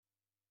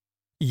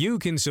You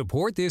can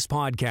support this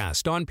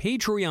podcast on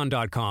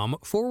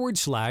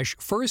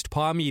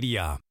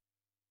patreon.com/firstpawmedia.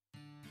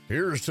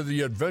 Here's to the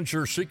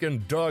adventure-seeking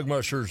dog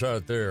mushers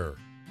out there.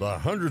 The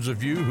hundreds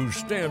of you who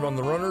stand on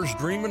the runners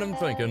dreaming and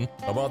thinking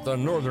about the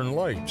Northern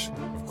Lights.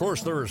 Of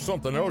course, there is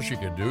something else you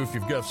can do if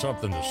you've got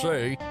something to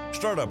say.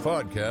 Start a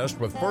podcast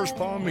with First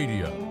Paw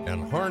Media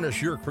and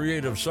harness your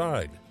creative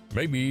side.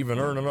 Maybe even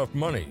earn enough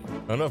money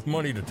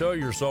to tell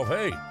yourself,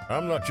 hey,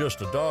 I'm not just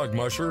a dog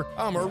musher,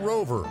 I'm a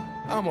rover,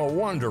 I'm a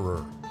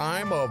wanderer,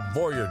 I'm a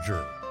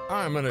voyager,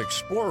 I'm an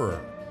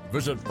explorer.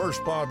 Visit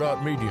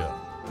firstpaw.media.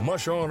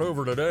 Mush on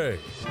over today.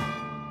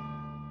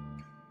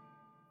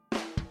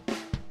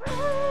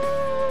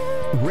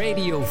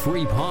 Radio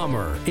Free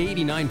Palmer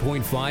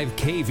 89.5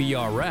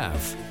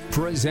 KVRF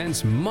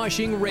presents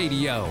Mushing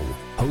Radio,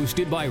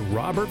 hosted by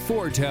Robert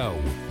Forto.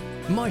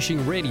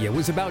 Mushing Radio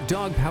is about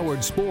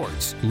dog-powered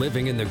sports,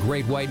 living in the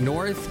Great White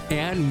North,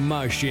 and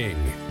mushing.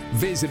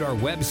 Visit our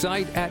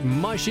website at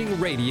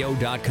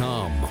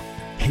mushingradio.com.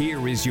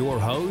 Here is your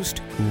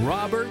host,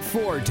 Robert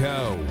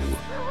Forto.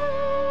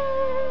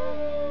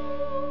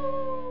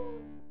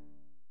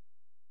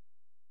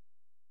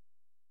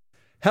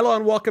 Hello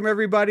and welcome,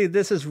 everybody.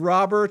 This is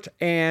Robert,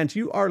 and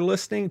you are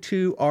listening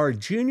to our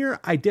Junior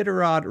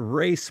Iditarod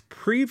race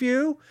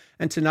preview.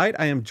 And tonight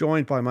I am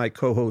joined by my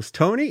co-host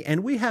Tony,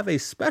 and we have a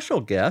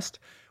special guest.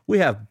 We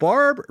have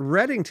Barb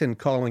Redington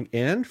calling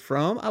in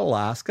from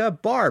Alaska.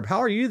 Barb, how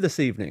are you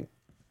this evening?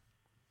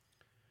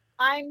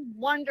 I'm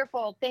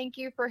wonderful. Thank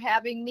you for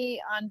having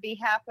me on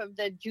behalf of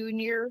the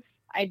Junior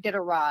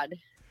Iditarod.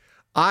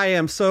 I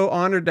am so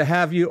honored to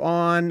have you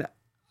on.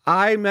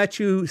 I met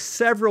you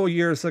several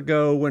years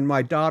ago when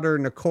my daughter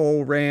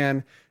Nicole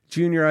ran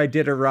Junior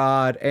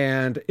Iditarod,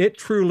 and it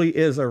truly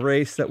is a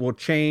race that will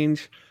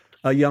change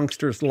a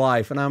youngster's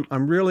life. And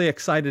I'm really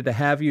excited to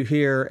have you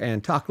here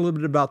and talk a little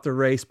bit about the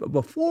race. But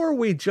before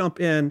we jump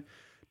in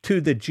to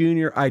the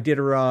Junior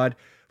Iditarod,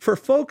 for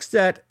folks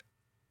that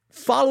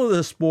follow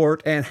the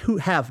sport and who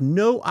have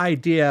no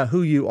idea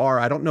who you are,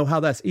 I don't know how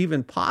that's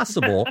even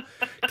possible.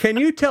 Can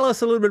you tell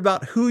us a little bit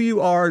about who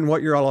you are and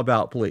what you're all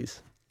about,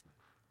 please?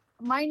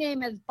 My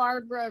name is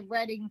Barbara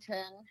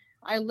Redington.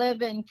 I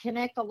live in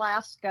Kinnick,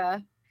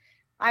 Alaska.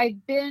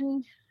 I've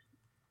been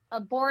a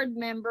board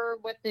member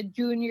with the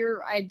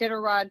Junior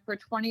Iditarod for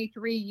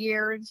 23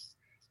 years.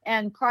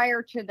 And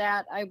prior to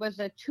that, I was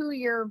a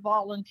 2-year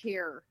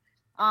volunteer.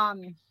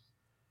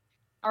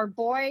 Our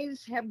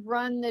boys have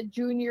run the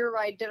Junior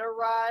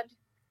Iditarod.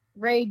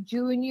 Ray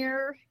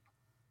Jr.,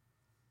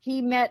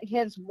 he met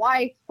his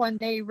wife when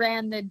they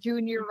ran the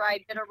Junior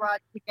Iditarod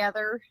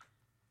together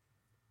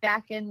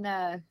back in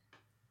the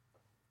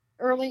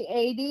early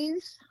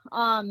 80s.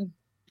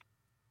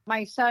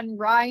 My son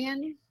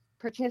Ryan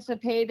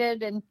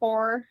participated in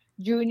 4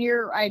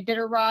 Junior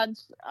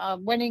Iditarods,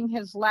 winning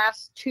his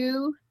last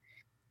 2.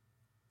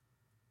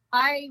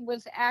 I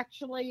was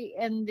actually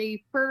in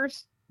the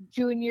first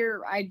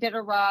Junior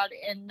Iditarod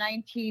in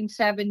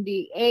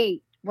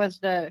 1978, was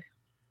the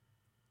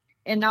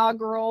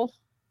inaugural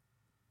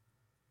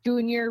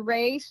junior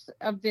race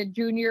of the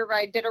Junior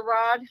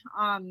Iditarod.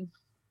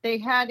 They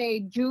had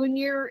a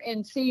junior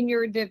and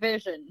senior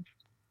division.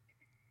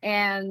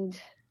 And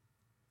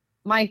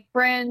my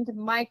friend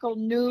Michael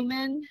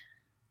Newman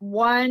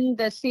won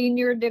the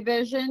senior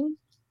division.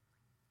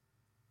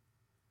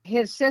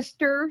 His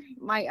sister,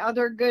 my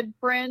other good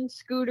friend,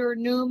 Scooter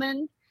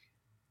Newman,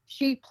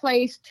 she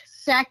placed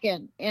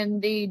second in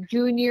the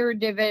junior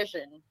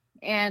division.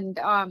 And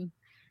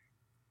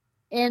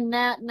in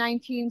that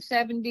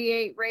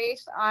 1978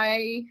 race,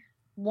 I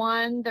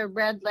won the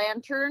Red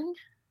Lantern.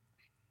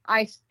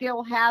 I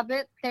still have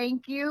it.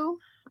 Thank you.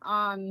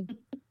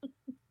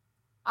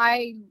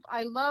 I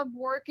love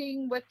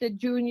working with the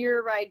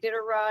Junior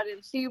Iditarod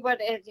and see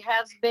what it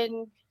has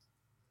been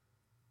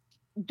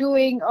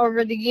doing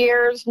over the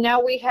years.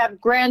 Now we have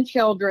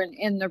grandchildren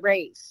in the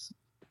race.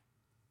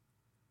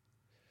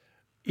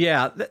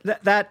 Yeah,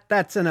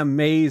 that's an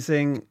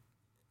amazing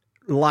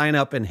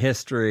lineup in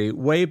history.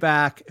 Way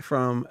back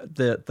from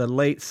the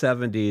late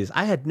 70s,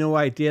 I had no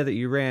idea that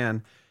you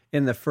ran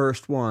in the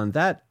first one.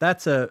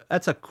 That's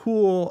a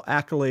cool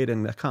accolade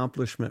and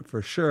accomplishment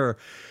for sure.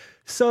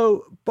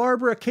 So,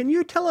 Barbara, can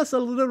you tell us a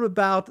little bit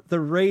about the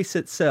race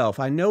itself?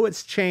 I know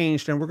it's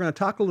changed, and we're going to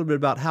talk a little bit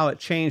about how it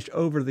changed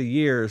over the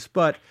years.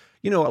 But,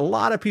 a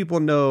lot of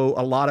people know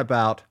a lot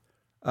about,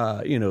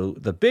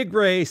 the big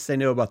race. They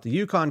know about the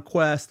Yukon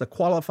Quest, the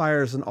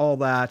qualifiers, and all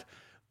that.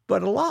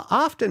 But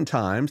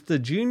oftentimes, the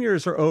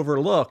juniors are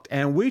overlooked,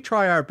 and we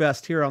try our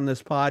best here on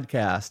this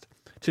podcast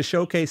to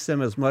showcase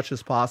them as much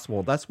as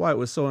possible. That's why it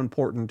was so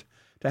important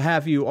to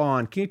have you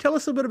on. Can you tell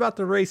us a bit about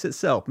the race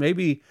itself?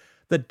 Maybe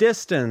the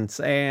distance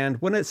and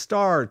when it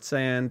starts,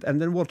 and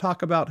then we'll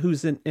talk about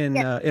who's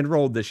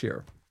enrolled this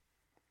year.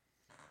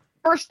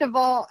 First of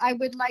all, I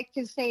would like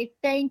to say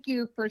thank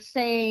you for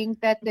saying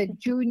that the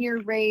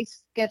junior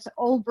race gets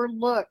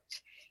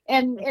overlooked.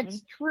 And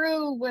it's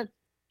true with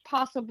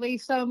possibly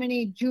so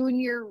many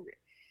junior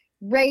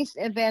race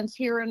events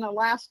here in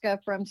Alaska,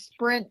 from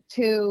sprint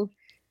to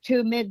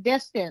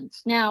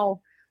mid-distance.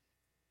 Now,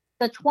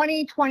 the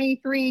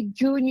 2023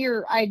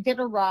 Junior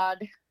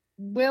Iditarod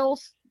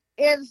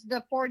is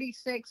the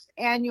 46th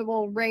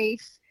annual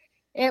race.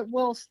 It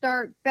will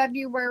start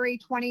February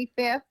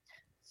 25th,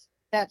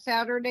 that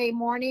Saturday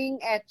morning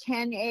at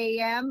 10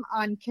 a.m.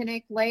 on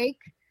Kinnick Lake.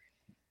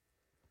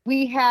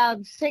 We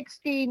have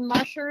 16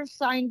 mushers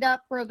signed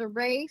up for the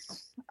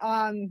race.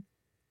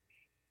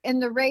 In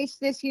the race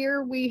this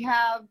year, we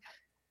have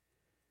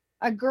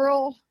a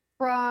girl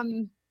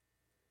from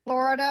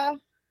Florida,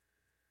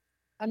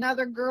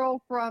 another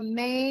girl from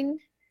Maine,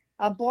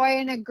 a boy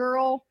and a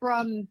girl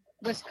from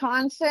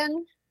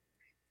Wisconsin,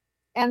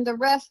 and the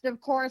rest, of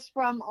course,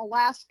 from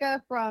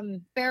Alaska,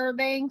 from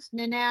Fairbanks,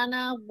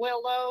 Nenana,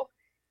 Willow,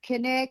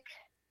 Kinnick,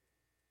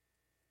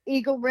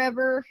 Eagle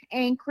River,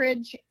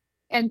 Anchorage,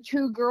 and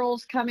 2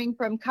 girls coming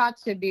from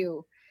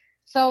Kotzebue.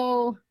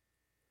 So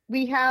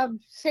we have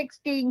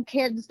 16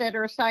 kids that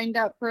are signed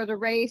up for the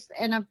race,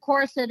 and of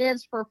course it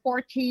is for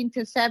 14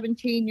 to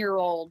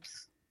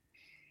 17-year-olds.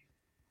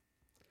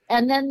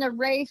 And then the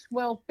race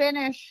will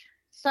finish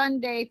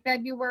Sunday,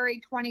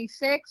 February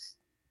 26th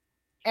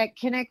at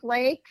Kinnick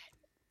Lake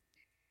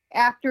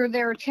after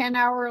their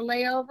 10-hour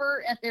layover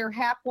at their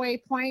halfway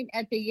point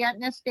at the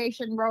Yentna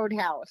Station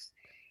Roadhouse.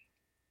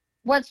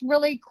 What's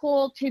really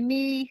cool to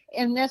me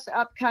in this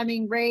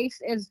upcoming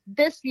race is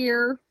this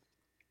year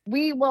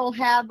we will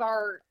have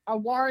our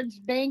awards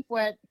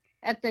banquet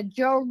at the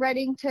Joe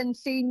Redington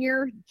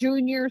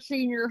Junior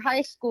Senior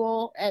High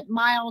School at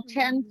mile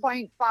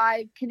 10.5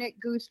 Kinnick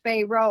Goose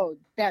Bay Road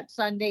that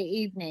Sunday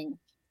evening.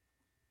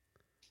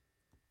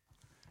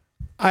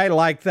 I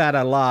like that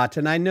a lot.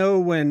 And I know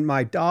when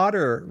my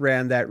daughter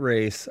ran that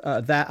race,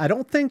 that I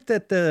don't think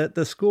that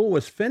the school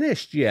was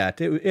finished yet.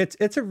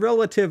 It's a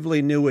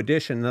relatively new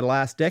addition in the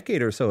last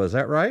decade or so. Is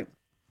that right?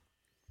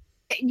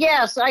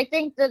 Yes, I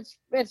think that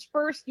its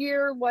first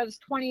year was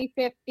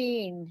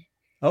 2015.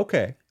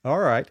 Okay. All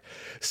right.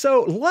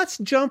 So let's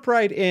jump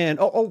right in.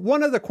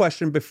 One other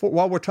question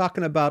while we're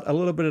talking about a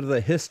little bit of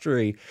the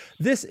history.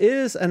 This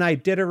is an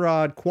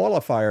Iditarod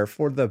qualifier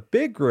for the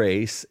big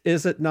race,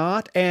 is it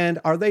not? And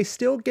are they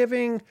still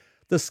giving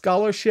the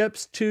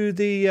scholarships to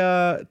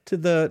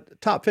the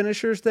top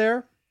finishers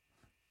there?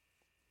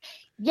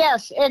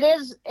 Yes, it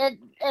is.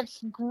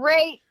 It's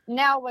great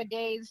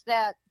nowadays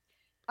that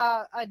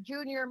a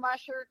junior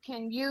musher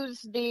can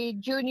use the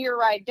Junior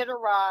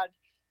Iditarod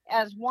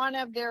as one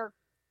of their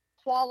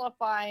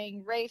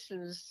qualifying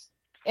races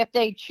if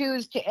they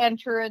choose to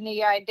enter in the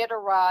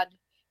Iditarod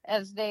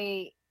as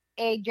they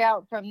age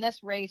out from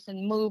this race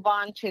and move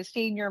on to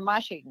senior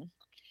mushing.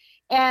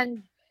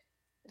 And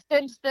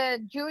since the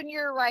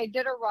Junior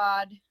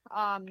Iditarod,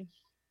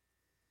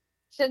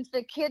 since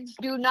the kids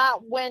do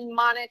not win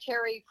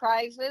monetary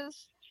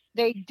prizes,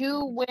 they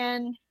do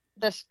win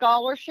the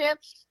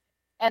scholarships,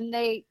 and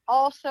they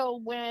also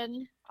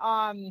win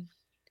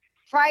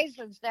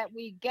prizes that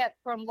we get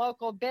from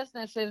local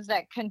businesses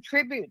that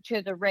contribute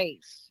to the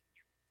race.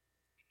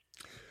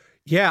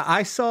 Yeah,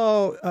 I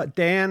saw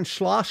Dan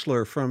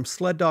Schlossler from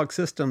Sled Dog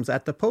Systems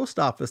at the post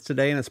office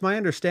today, and it's my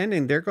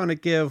understanding they're going to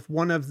give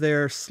one of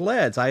their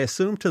sleds, I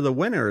assume, to the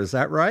winner. Is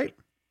that right?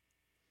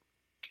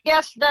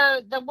 Yes,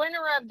 the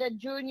winner of the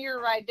Junior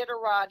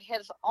Iditarod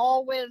has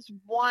always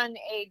won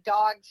a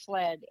dog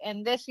sled,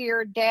 and this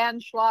year Dan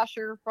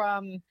Schlosser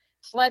from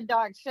Sled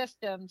Dog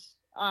Systems,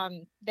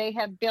 they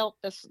have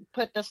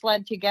put the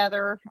sled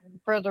together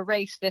for the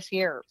race this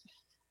year.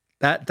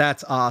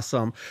 That's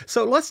awesome.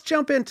 So let's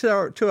jump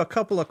into a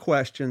couple of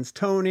questions.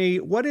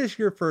 Tony, what is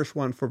your first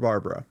one for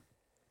Barbara?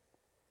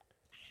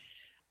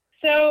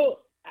 So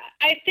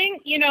I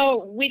think,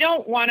 we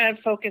don't want to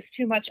focus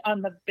too much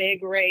on the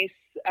big race,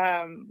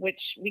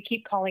 which we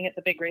keep calling it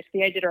the big race,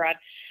 the Iditarod.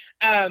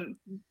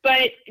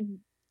 But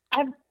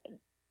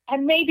I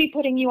may be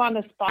putting you on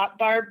the spot,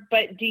 Barb,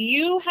 but do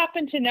you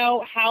happen to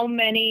know how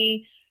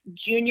many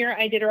junior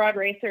Iditarod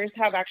racers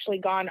have actually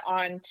gone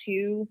on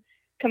to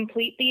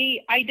complete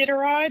the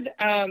Iditarod?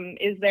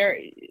 Is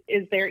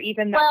there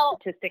even that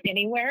statistic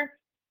anywhere?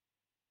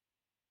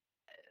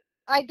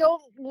 I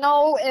don't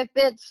know if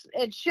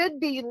it should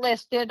be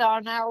listed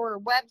on our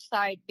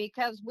website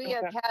because we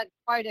have had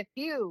quite a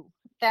few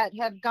that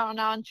have gone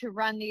on to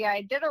run the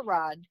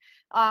Iditarod.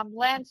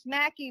 Lance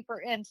Mackey,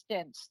 for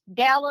instance,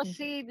 Dallas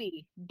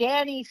Seavey,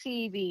 Danny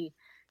Seavey,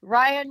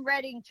 Ryan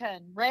Redington,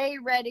 Ray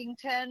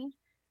Redington.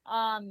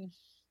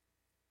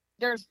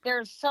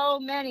 There's so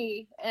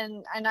many,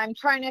 and I'm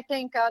trying to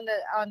think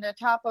on the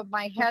top of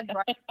my head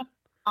right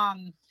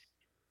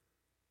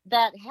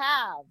that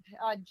have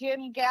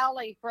Jim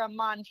Galley from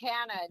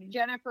Montana,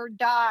 Jennifer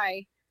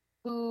Dye,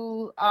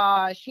 who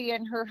she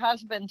and her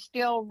husband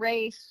still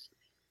race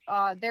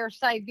their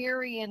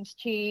Siberians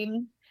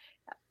team,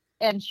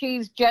 and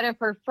she's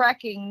Jennifer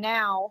Frecking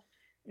now.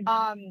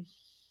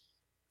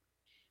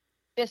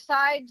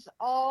 Besides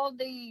all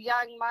the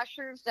young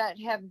mushers that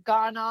have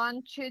gone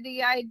on to the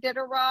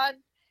Iditarod,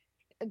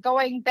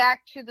 going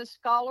back to the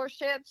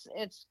scholarships,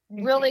 it's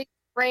really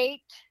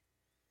great.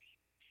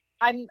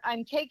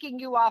 I'm taking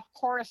you off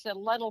course a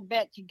little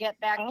bit to get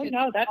back to. Oh,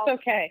 no, that's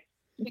okay.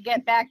 to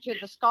get back to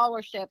the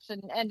scholarships.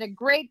 And the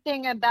great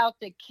thing about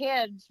the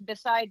kids,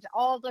 besides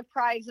all the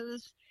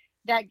prizes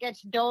that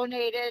gets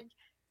donated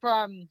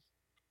from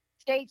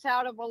states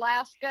out of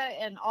Alaska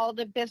and all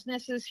the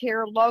businesses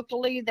here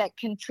locally that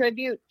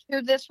contribute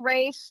to this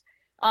race,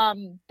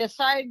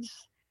 besides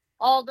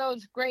all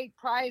those great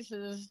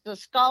prizes, the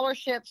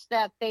scholarships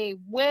that they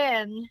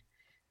win,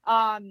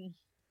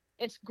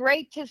 it's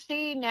great to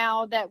see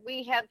now that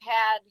we have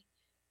had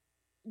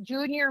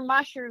junior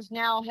mushers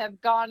now have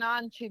gone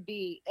on to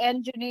be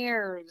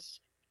engineers.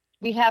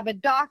 We have a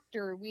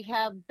doctor. We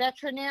have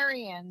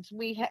veterinarians.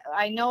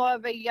 I know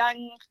of a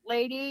young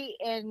lady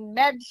in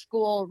med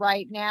school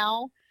right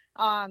now,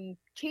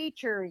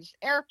 teachers,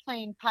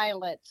 airplane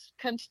pilots,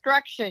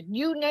 construction,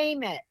 you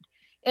name it.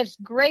 It's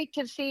great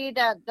to see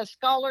that the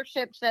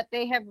scholarships that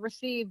they have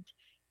received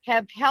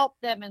have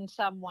helped them in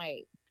some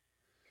way.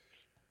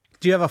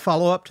 Do you have a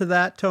follow-up to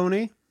that,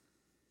 Tony?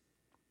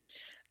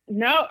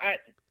 No,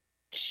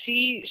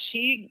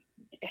 she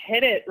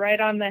hit it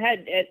right on the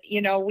head.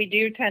 We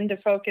do tend to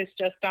focus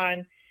just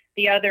on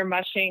the other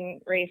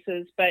mushing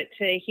races, but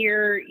to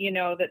hear,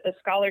 that the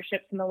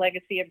scholarships and the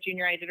legacy of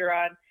Junior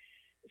Iditarod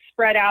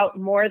spread out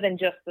more than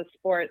just the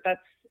sport,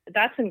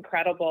 that's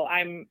incredible.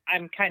 I'm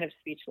kind of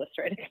speechless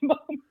right at the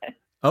moment.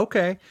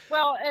 Okay.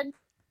 Well, and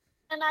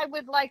I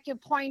would like to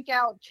point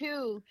out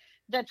too,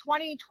 the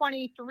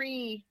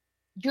 2023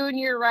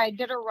 Junior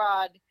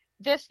Iditarod,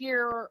 this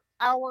year,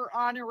 our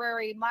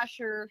honorary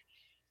musher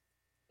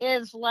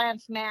is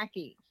Lance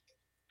Mackey.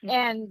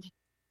 And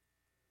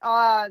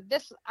I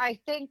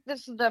think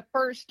this is the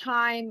first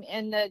time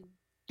in the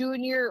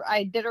Junior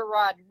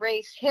Iditarod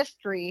race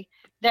history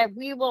that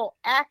we will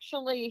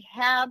actually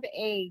have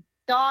a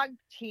dog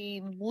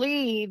team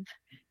leave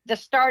the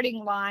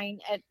starting line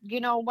at,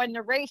 when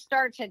the race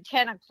starts at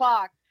 10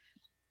 o'clock,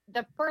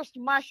 the first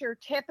musher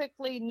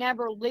typically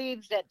never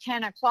leaves at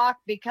 10 o'clock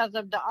because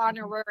of the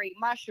honorary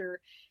musher.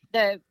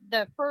 The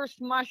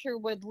first musher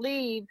would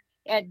leave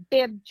at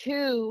bib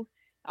 2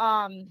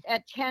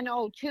 at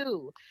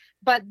 10:02.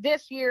 But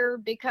this year,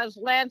 because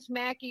Lance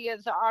Mackey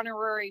is the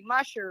honorary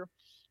musher,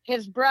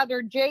 his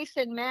brother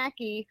Jason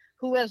Mackey,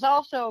 who has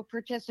also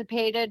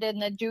participated in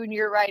the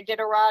Junior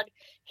Iditarod,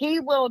 he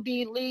will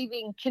be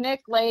leaving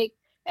Kinnick Lake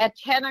at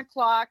 10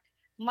 o'clock,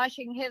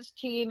 mushing his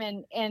team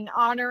in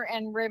honor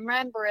and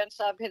remembrance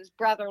of his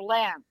brother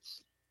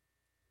Lance.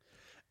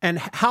 And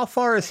how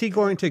far is he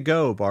going to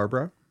go,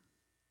 Barbara?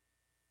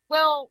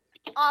 Well,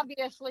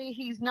 obviously,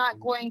 he's not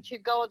going to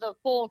go the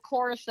full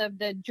course of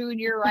the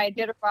Junior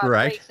Iditarod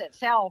race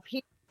itself.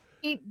 He,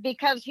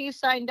 because he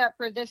signed up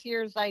for this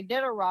year's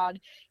Iditarod,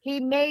 he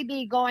may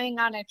be going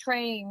on a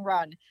training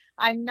run.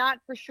 I'm not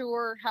for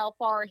sure how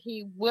far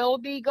he will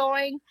be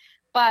going,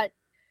 but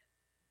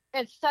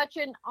it's such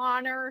an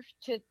honor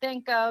to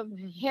think of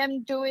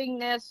him doing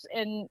this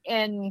in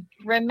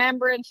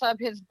remembrance of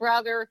his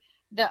brother.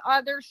 The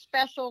other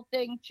special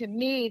thing to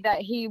me that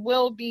he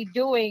will be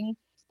doing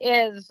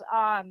is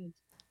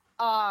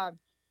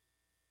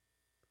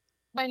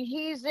when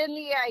he's in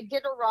the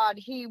Iditarod,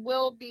 he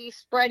will be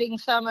spreading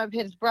some of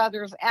his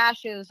brother's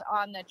ashes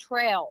on the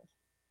trail.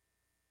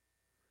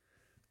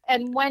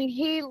 And when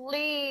he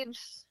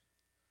leaves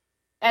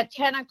at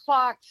 10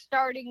 o'clock,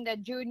 starting the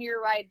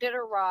Junior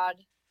Iditarod,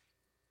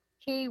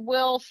 he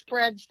will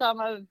spread some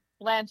of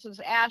Lance's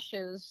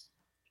ashes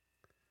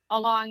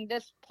along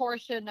this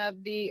portion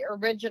of the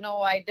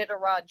original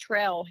Iditarod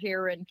Trail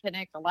here in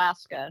Kinnick,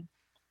 Alaska.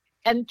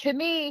 And to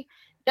me,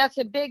 that's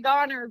a big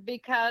honor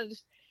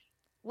because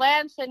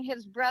Lance and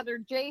his brother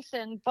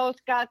Jason both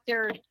got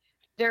their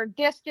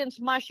distance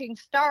mushing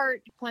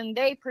start when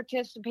they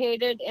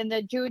participated in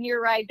the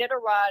Junior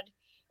Iditarod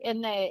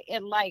in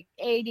like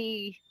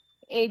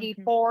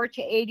 84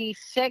 to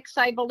 86,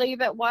 I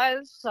believe it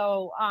was.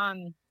 So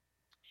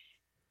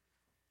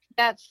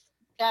that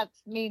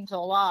means a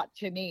lot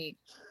to me.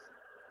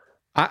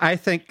 I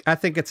think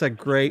it's a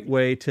great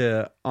way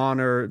to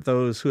honor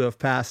those who have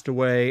passed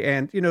away.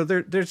 And,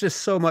 there's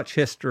just so much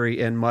history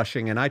in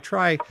mushing. And I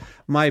try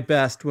my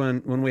best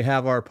when we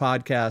have our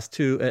podcast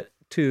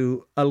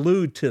to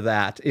allude to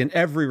that in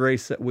every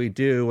race that we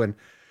do. And,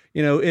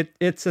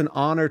 it's an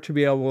honor to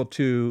be able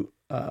to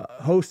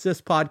host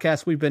this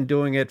podcast. We've been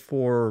doing it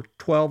for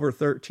 12 or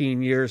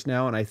 13 years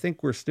now. And I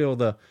think we're still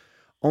the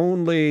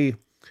only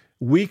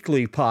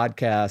weekly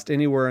podcast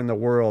anywhere in the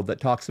world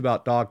that talks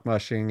about dog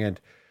mushing. And,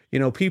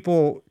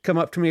 people come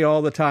up to me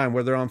all the time,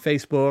 whether on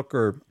Facebook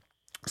or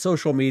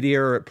social media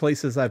or at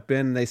places I've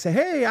been, and they say,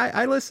 hey,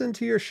 I listened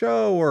to your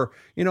show, or,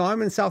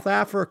 I'm in South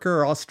Africa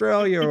or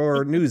Australia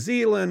or New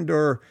Zealand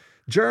or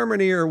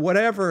Germany or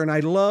whatever. And I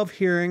love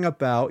hearing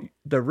about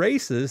the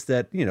races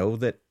that,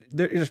 that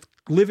they're just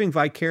living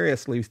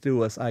vicariously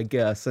through us, I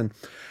guess. And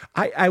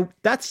I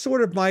that's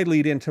sort of my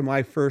lead into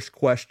my first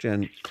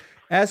question.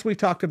 As we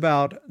talked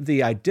about the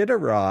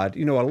Iditarod,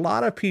 a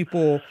lot of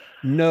people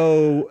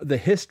know the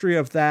history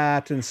of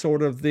that and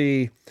sort of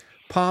the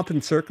pomp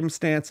and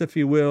circumstance, if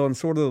you will, and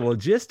sort of the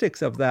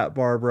logistics of that,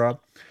 Barbara.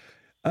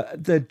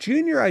 The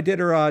Junior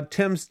Iditarod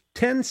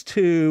tends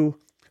to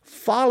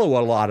follow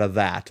a lot of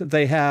that.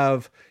 They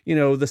have,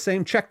 the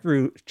same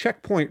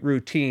checkpoint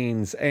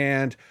routines,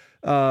 and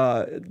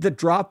the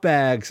drop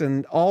bags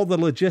and all the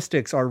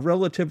logistics are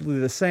relatively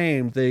the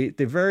same. The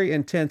very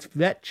intense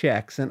vet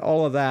checks and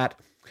all of that.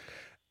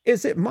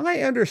 Is it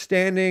my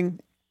understanding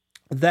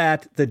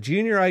that the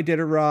junior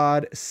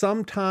Iditarod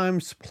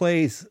sometimes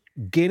plays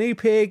guinea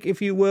pig,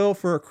 if you will,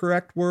 for a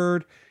correct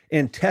word,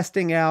 in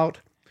testing out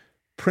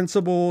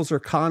principles or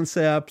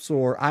concepts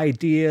or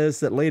ideas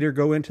that later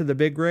go into the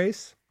big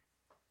race?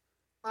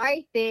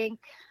 I think,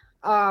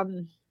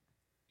 and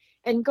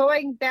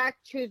going back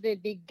to the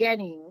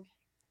beginning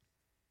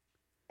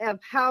of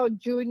how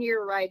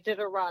junior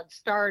Iditarod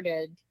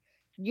started,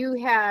 you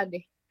had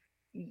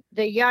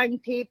the young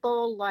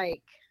people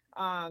like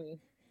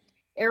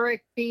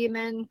Eric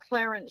Beeman,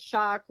 Clarence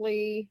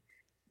Shockley,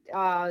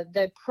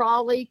 the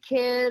Crawley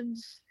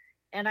kids,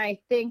 and I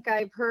think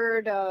I've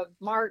heard of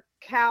Mark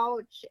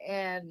Couch,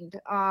 and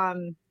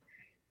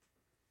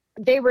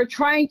they were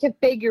trying to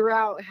figure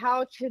out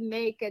how to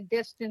make a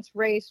distance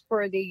race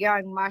for the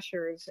young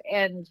mushers.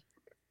 And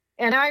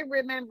I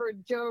remember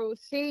Joe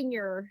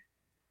Sr.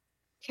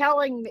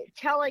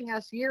 telling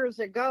us years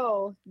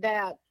ago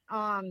that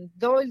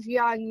those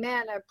young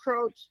men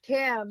approached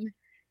him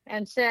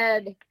and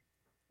said,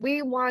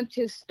 "We want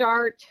to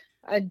start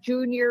a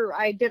junior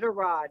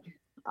Iditarod.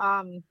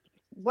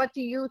 What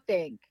do you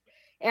think?"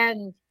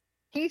 And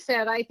he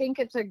said, "I think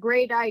it's a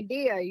great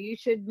idea. You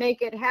should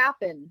make it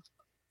happen."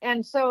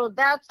 And so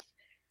that's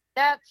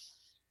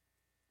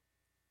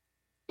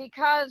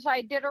because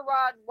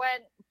Iditarod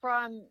went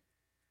from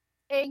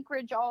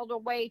Anchorage all the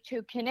way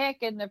to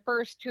Kinnick in the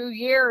first 2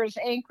 years,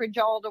 Anchorage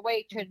all the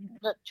way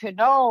to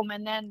Nome,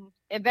 and then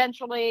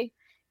eventually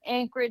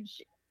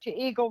Anchorage to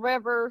Eagle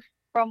River,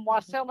 from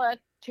Wasilla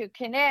to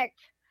Kinnick.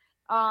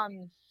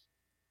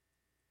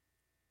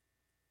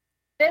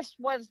 This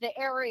was the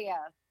area.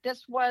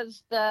 This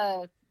was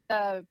the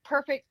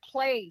perfect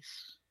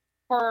place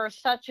for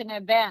such an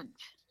event.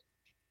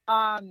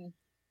 And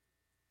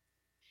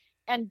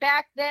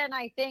back then,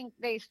 I think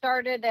they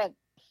started at,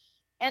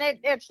 and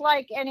it's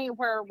like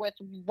anywhere with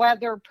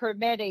weather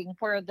permitting,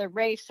 where the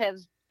race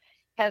has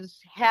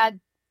had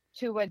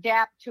to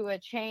adapt to a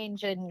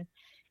change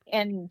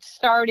in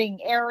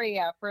starting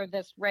area for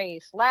this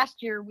race.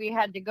 Last year, we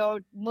had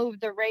to move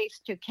the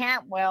race to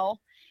Cantwell,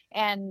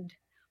 and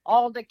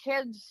all the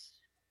kids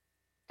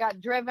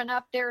got driven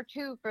up there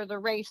too for the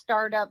race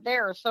start up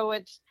there. So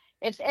it's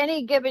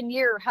any given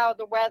year how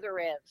the weather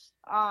is.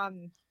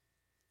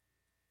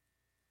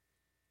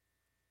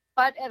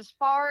 But as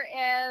far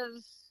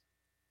as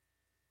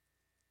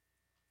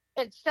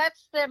it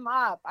sets them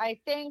up, I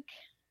think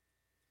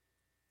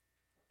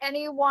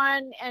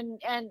anyone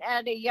and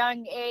at a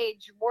young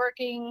age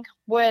working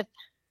with,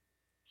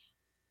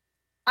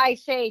 I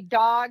say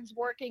dogs,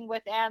 working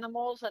with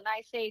animals, and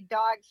I say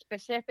dogs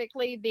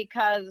specifically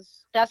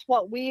because that's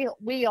what we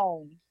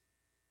own.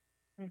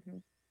 Mm-hmm.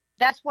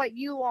 That's what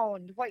you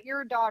owned, what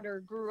your daughter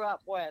grew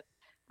up with.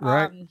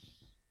 Right.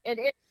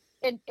 It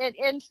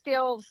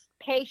instills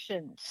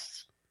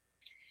patience.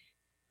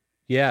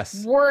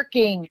 Yes.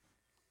 Working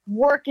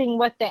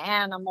with the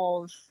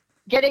animals,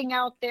 getting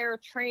out there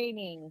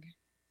training,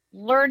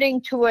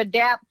 learning to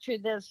adapt to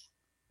this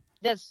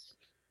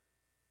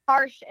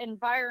harsh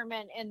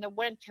environment in the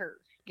winter,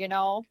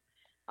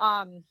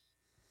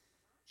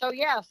 So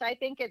yes, I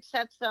think it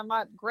sets them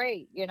up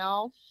great,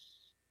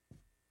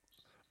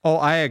 Oh,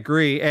 I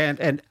agree.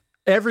 And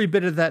every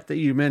bit of that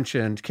you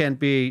mentioned can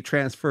be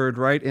transferred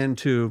right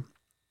into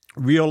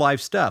real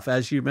life stuff.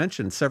 As you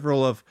mentioned,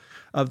 several of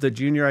the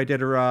junior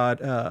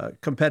Iditarod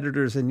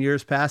competitors in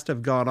years past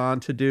have gone on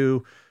to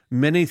do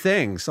many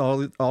things.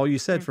 All you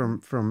said,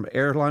 from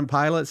airline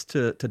pilots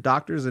to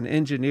doctors and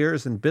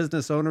engineers and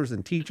business owners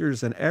and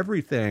teachers and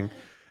everything.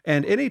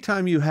 And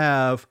anytime you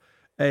have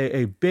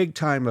a big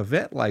time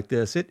event like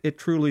this, it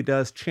truly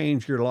does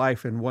change your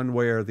life in one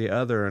way or the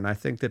other. And I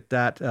think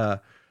that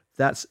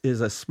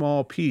is a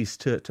small piece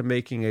to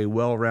making a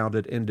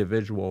well-rounded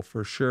individual,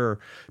 for sure.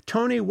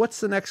 Tony, what's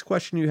the next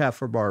question you have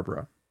for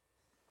Barbara?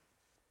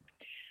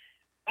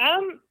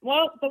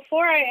 Well,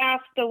 before I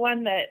ask the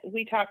one that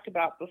we talked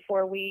about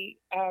before we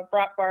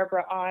brought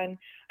Barbara on,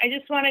 I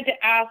just wanted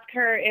to ask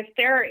her if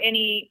there are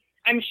any,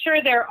 I'm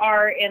sure there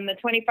are in the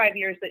 25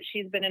 years that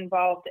she's been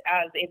involved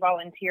as a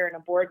volunteer and a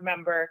board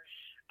member,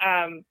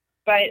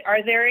 but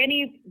are there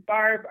any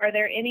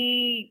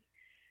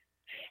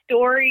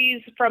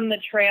stories from the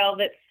trail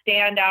that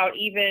stand out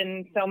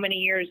even so many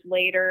years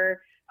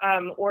later,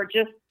 or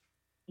just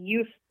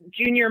youth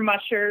junior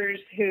mushers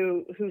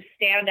who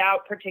stand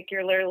out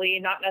particularly,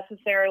 not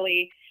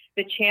necessarily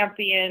the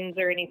champions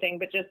or anything,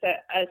 but just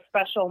a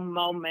special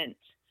moment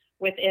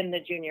within the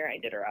junior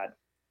Iditarod?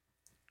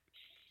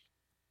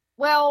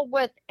 Well,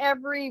 with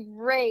every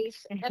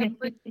race,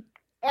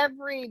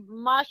 every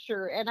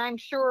musher, and I'm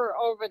sure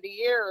over the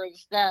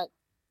years that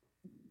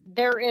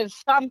there is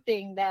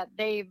something that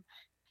they've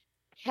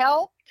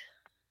helped,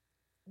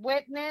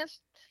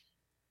 witnessed,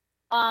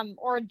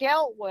 or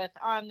dealt with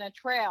on the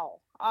trail.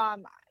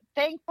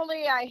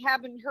 Thankfully, I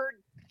haven't heard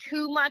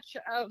too much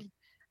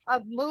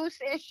of moose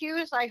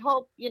issues. I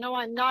hope,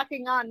 I'm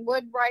knocking on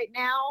wood right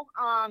now.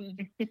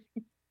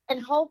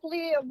 And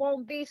hopefully it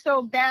won't be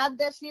so bad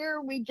this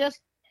year.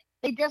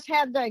 They just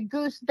had the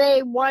Goose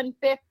Bay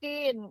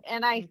 150,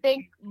 and I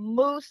think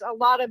a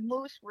lot of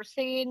moose were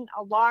seen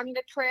along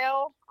the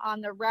trail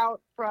on the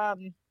route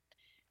from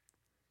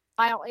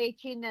mile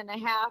 18 and a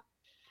half,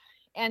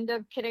 end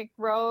of Kinnick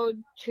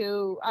Road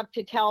up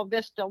to Tel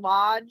Vista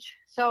Lodge.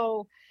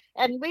 So,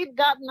 and we've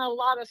gotten a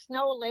lot of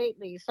snow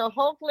lately. So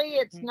hopefully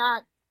it's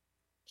not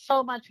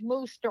so much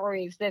moose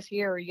stories this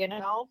year,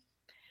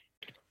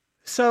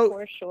 So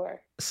For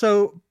sure.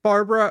 So,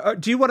 Barbara,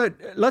 do you want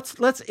to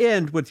let's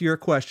end with your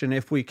question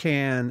if we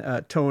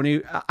can,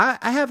 Tony?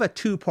 I have a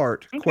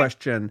two-part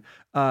question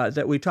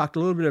that we talked a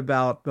little bit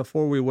about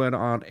before we went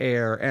on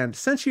air, and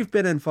since you've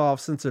been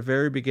involved since the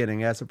very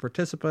beginning as a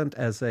participant,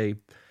 as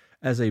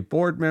a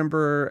board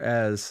member,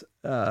 as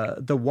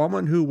the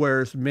woman who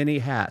wears many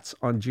hats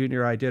on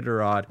Junior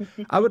Iditarod,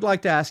 I would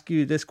like to ask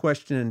you this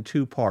question in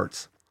two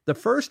parts. The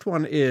first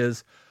one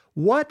is,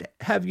 what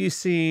have you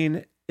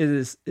seen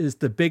is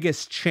the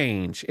biggest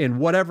change in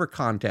whatever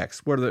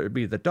context, whether it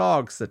be the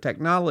dogs, the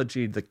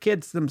technology, the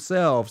kids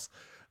themselves,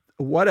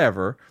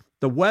 whatever,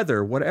 the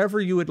weather,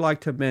 whatever you would like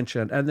to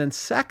mention? And then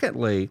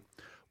secondly,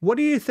 what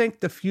do you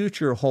think the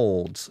future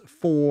holds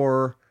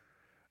for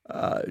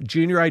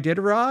Junior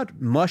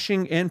Iditarod,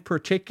 mushing in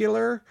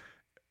particular,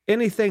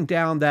 anything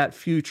down that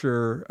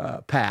future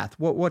path?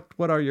 What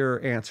are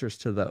your answers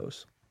to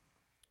those?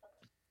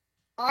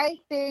 I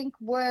think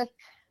with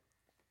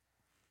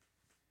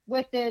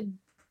the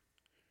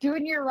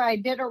Junior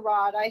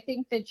Iditarod, I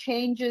think the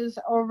changes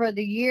over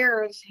the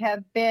years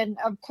have been,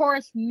 of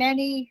course,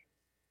 many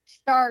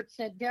starts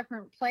at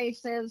different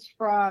places,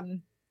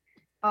 from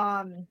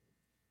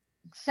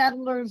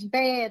Settlers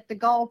Bay at the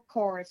golf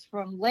course,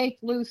 from Lake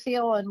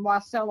Lucille and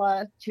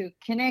Wasilla to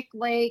Kinnick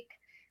Lake.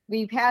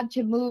 We've had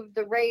to move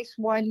the race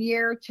one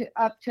year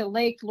up to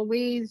Lake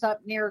Louise up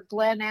near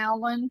Glen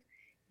Allen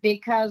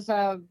because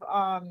of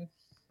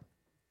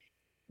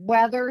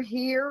weather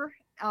here.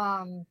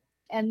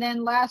 And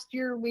then last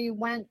year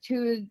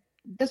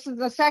this is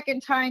the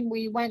second time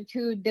we went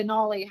to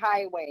Denali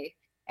Highway.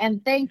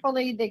 And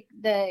thankfully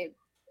the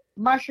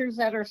mushers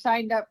that are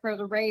signed up for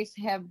the race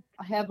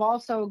have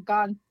also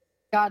gone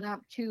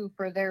up too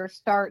for their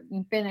start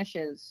and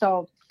finishes.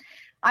 So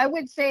I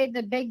would say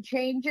the big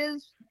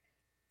changes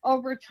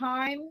over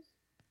time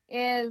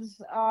is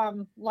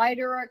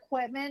lighter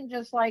equipment,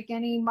 just like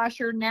any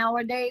musher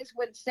nowadays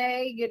would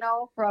say,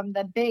 from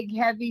the big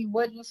heavy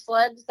wooden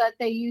sleds that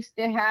they used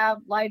to have,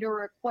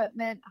 lighter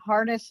equipment,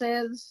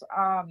 harnesses,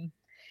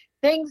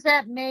 things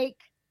that make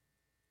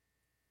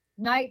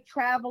night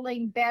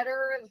traveling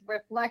better,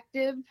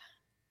 reflective,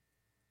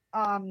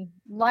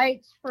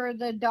 lights for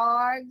the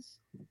dogs.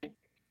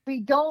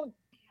 We don't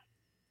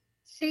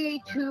see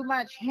too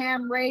much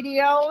ham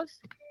radios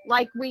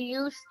like we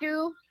used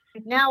to.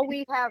 Now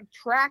we have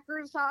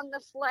trackers on the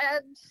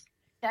sleds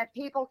that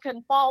people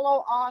can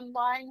follow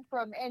online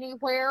from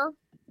anywhere.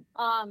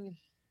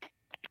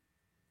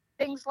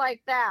 Things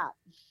like that.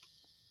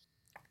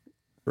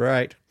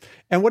 Right.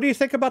 And what do you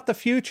think about the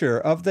future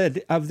of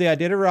the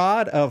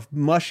Iditarod, of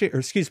mushing,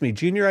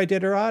 Junior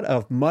Iditarod,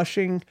 of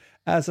mushing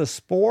as a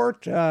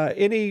sport?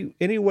 Any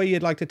way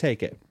you'd like to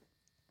take it?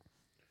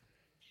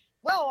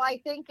 Well, I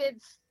think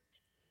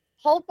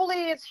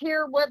hopefully it's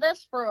here with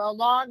us for a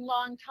long,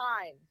 long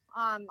time.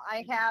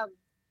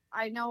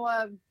 I know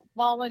of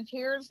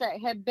volunteers that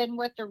have been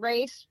with the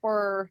race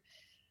for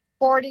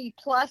 40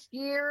 plus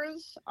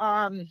years.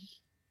 And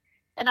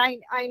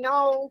I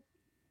know,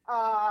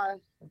 I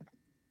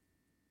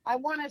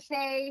want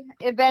to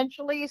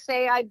eventually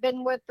say I've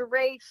been with the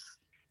race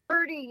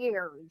 30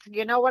 years.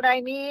 You know what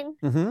I mean?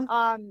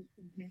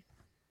 Mm-hmm.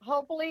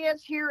 Hopefully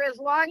it's here as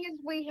long as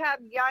we have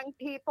young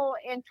people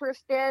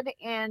interested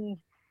in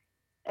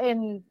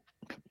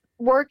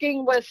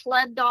working with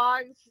sled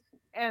dogs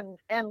and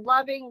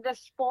loving the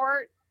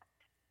sport.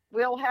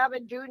 We'll have a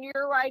Junior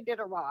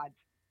Iditarod.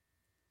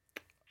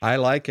 I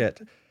like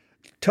it.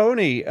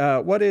 Tony,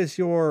 what is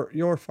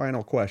your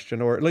final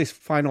question, or at least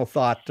final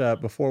thought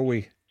before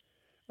we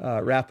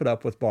wrap it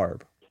up with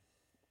Barb?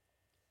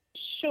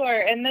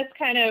 Sure, and this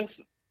kind of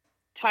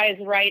ties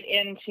right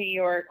into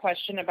your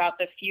question about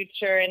the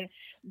future. And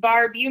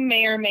Barb, you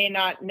may or may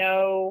not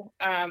know,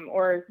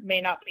 or may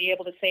not be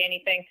able to say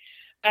anything,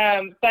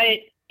 but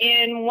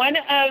in one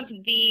of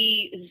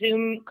the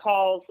Zoom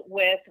calls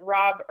with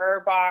Rob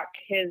Urbach,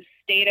 his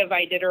State of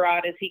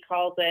Iditarod, as he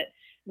calls it,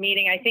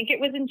 meeting, I think it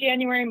was in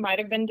January, might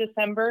have been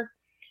December,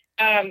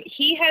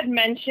 he had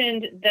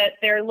mentioned that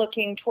they're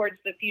looking towards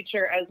the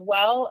future as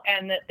well,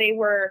 and that they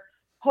were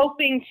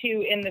hoping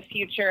to, in the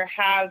future,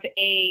 have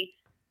a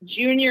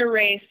junior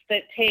race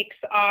that takes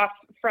off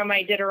from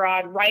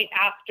Iditarod right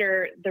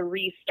after the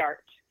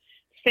restart.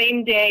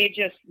 Same day,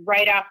 just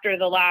right after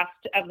the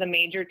last of the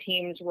major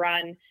teams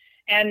run.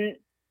 And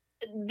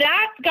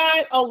that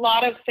got a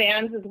lot of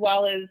fans, as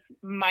well as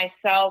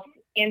myself,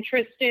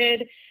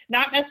 interested,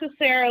 not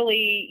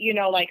necessarily,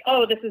 like,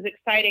 oh, this is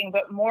exciting,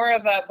 but more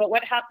of but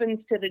what happens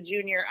to the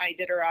junior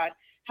Iditarod?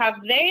 Have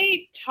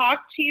they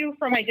talked to you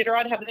from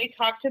Iditarod? Have they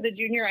talked to the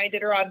junior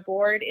Iditarod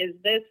board? Is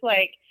this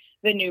like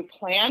the new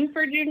plan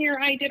for junior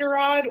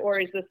Iditarod, or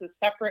is this a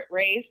separate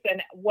race?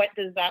 And what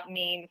does that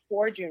mean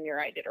for junior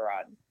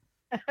Iditarod?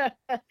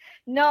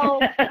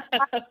 No,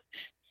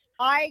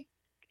 I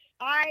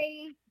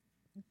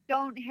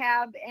don't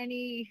have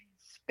any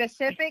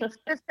specifics.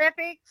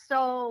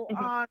 So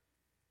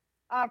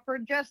for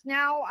just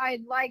now,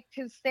 I'd like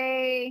to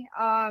say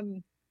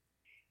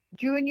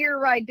junior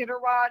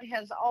Iditarod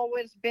has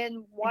always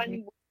been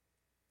one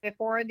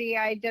before the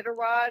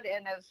Iditarod,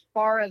 and as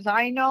far as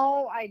I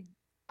know, I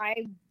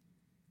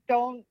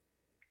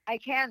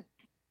can't,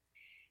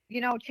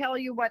 tell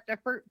you what the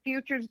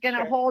future's going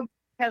to hold,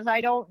 because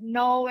I don't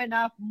know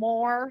enough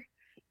more.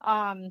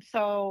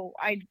 So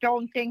I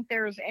don't think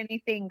there's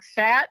anything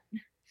set.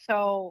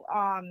 So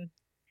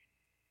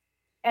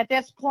at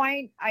this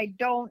point,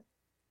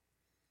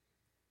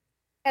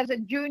 as a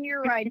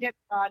junior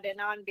Iditarod and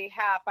on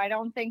behalf, I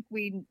don't think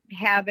we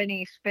have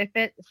any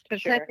specific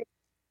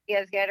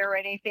ideas yet or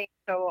anything.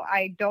 So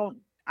I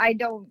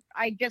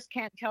just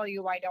can't tell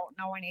you. I don't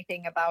know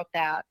anything about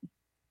that.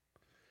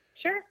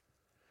 Sure.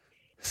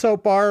 So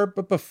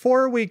Barb,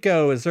 before we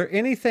go, is there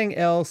anything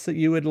else that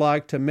you would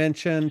like to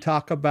mention,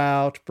 talk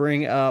about,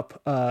 bring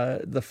up?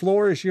 The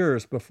floor is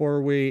yours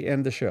before we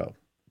end the show.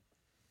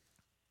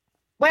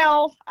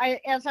 Well,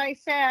 as I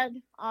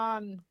said,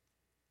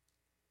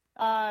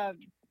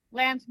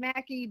 Lance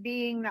Mackey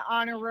being the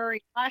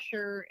honorary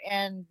usher,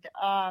 and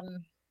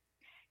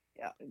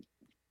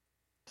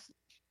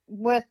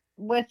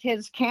with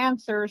his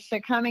cancer,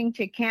 succumbing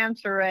to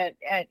cancer at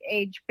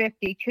age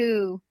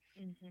 52,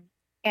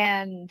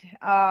 and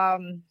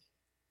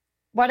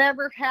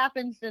whatever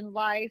happens in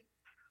life,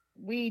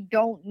 we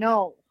don't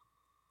know.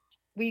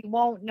 We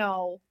won't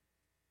know,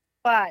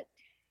 but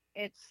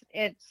it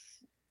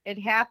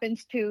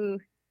happens to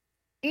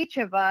each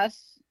of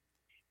us.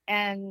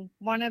 And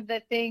one of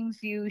the things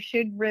you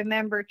should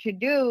remember to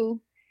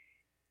do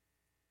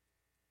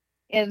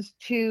is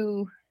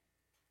to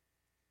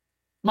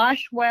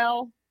mush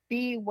well,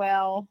 be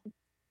well,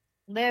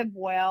 live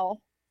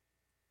well,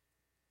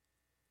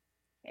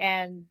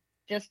 and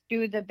just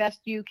do the best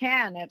you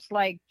can. It's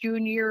like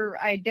junior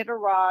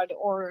Iditarod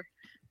or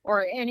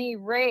any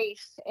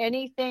race,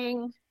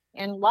 anything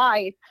in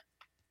life.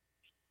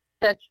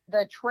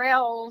 The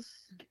trails,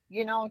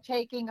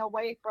 taking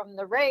away from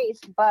the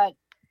race, but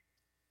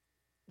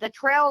the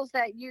trails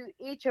that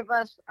each of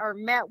us are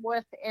met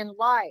with in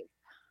life.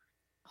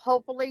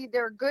 Hopefully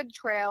they're good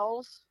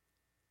trails.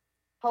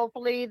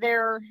 Hopefully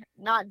they're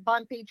not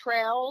bumpy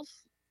trails.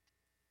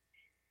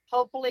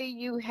 Hopefully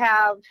you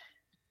have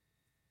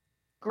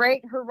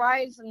great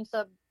horizons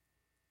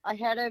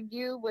ahead of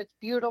you with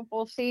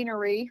beautiful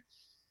scenery,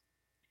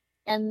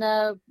 and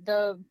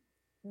the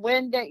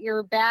wind at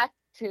your back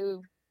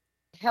to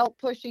help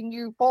pushing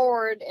you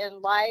forward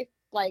in life.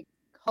 Like,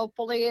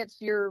 hopefully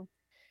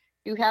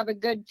you have a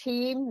good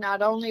team,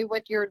 not only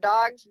with your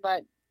dogs,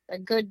 but a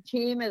good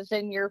team is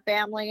in your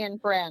family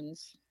and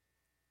friends.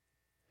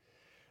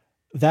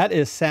 That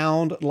is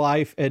sound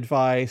life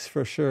advice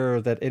for sure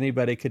that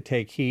anybody could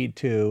take heed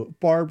to.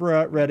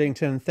 Barbara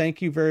Redington,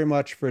 thank you very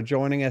much for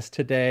joining us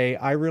today.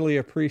 I really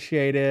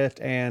appreciate it,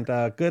 and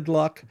good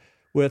luck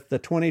with the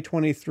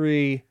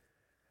 2023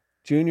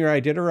 Junior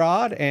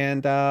Iditarod,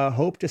 and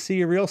hope to see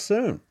you real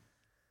soon.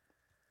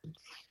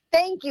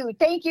 Thank you.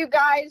 Thank you,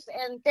 guys,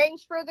 and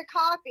thanks for the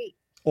coffee.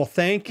 Well,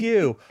 thank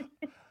you.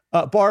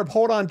 Barb,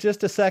 hold on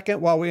just a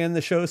second while we end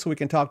the show so we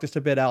can talk just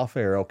a bit off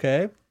air,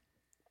 okay?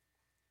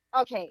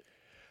 Okay.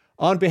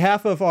 On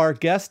behalf of our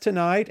guest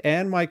tonight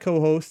and my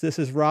co-host, this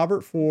is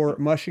Robert for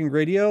Mushing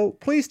Radio.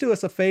 Please do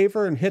us a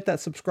favor and hit that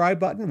subscribe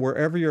button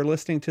wherever you're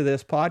listening to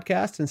this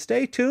podcast, and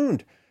stay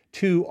tuned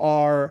to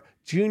our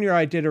Junior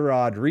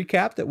Iditarod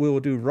recap that we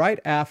will do right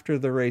after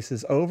the race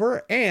is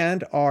over,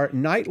 and our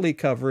nightly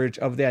coverage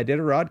of the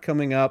Iditarod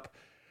coming up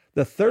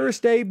the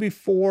Thursday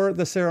before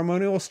the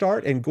ceremony will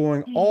start and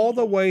going all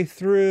the way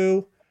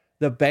through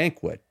the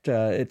banquet.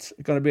 It's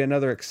going to be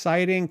another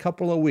exciting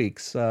couple of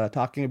weeks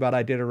talking about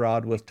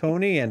Iditarod with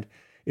Tony, and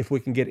if we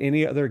can get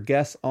any other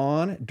guests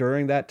on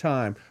during that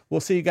time.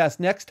 We'll see you guys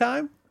next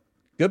time.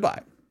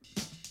 Goodbye.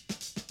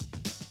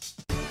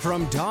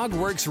 From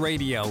Dogworks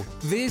Radio,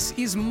 this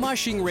is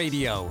Mushing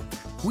Radio.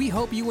 We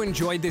hope you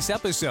enjoyed this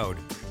episode,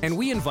 and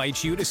we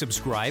invite you to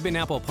subscribe in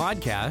Apple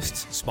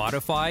Podcasts,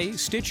 Spotify,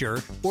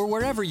 Stitcher, or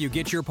wherever you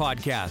get your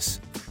podcasts.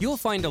 You'll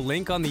find a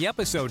link on the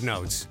episode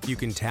notes. You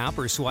can tap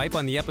or swipe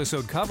on the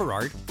episode cover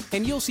art,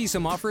 and you'll see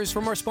some offers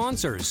from our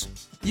sponsors.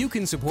 You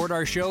can support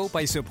our show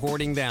by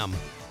supporting them.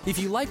 If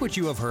you like what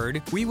you have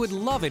heard, we would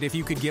love it if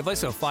you could give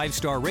us a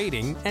 5-star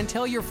rating and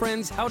tell your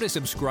friends how to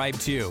subscribe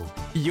too.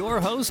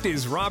 Your host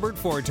is Robert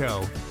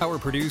Forto. Our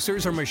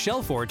producers are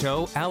Michelle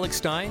Forto, Alex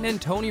Stein,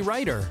 and Tony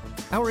Ryder.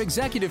 Our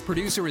executive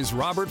producer is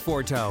Robert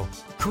Forto.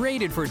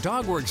 Created for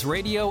Dogworks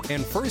Radio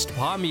and First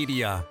Paw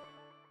Media.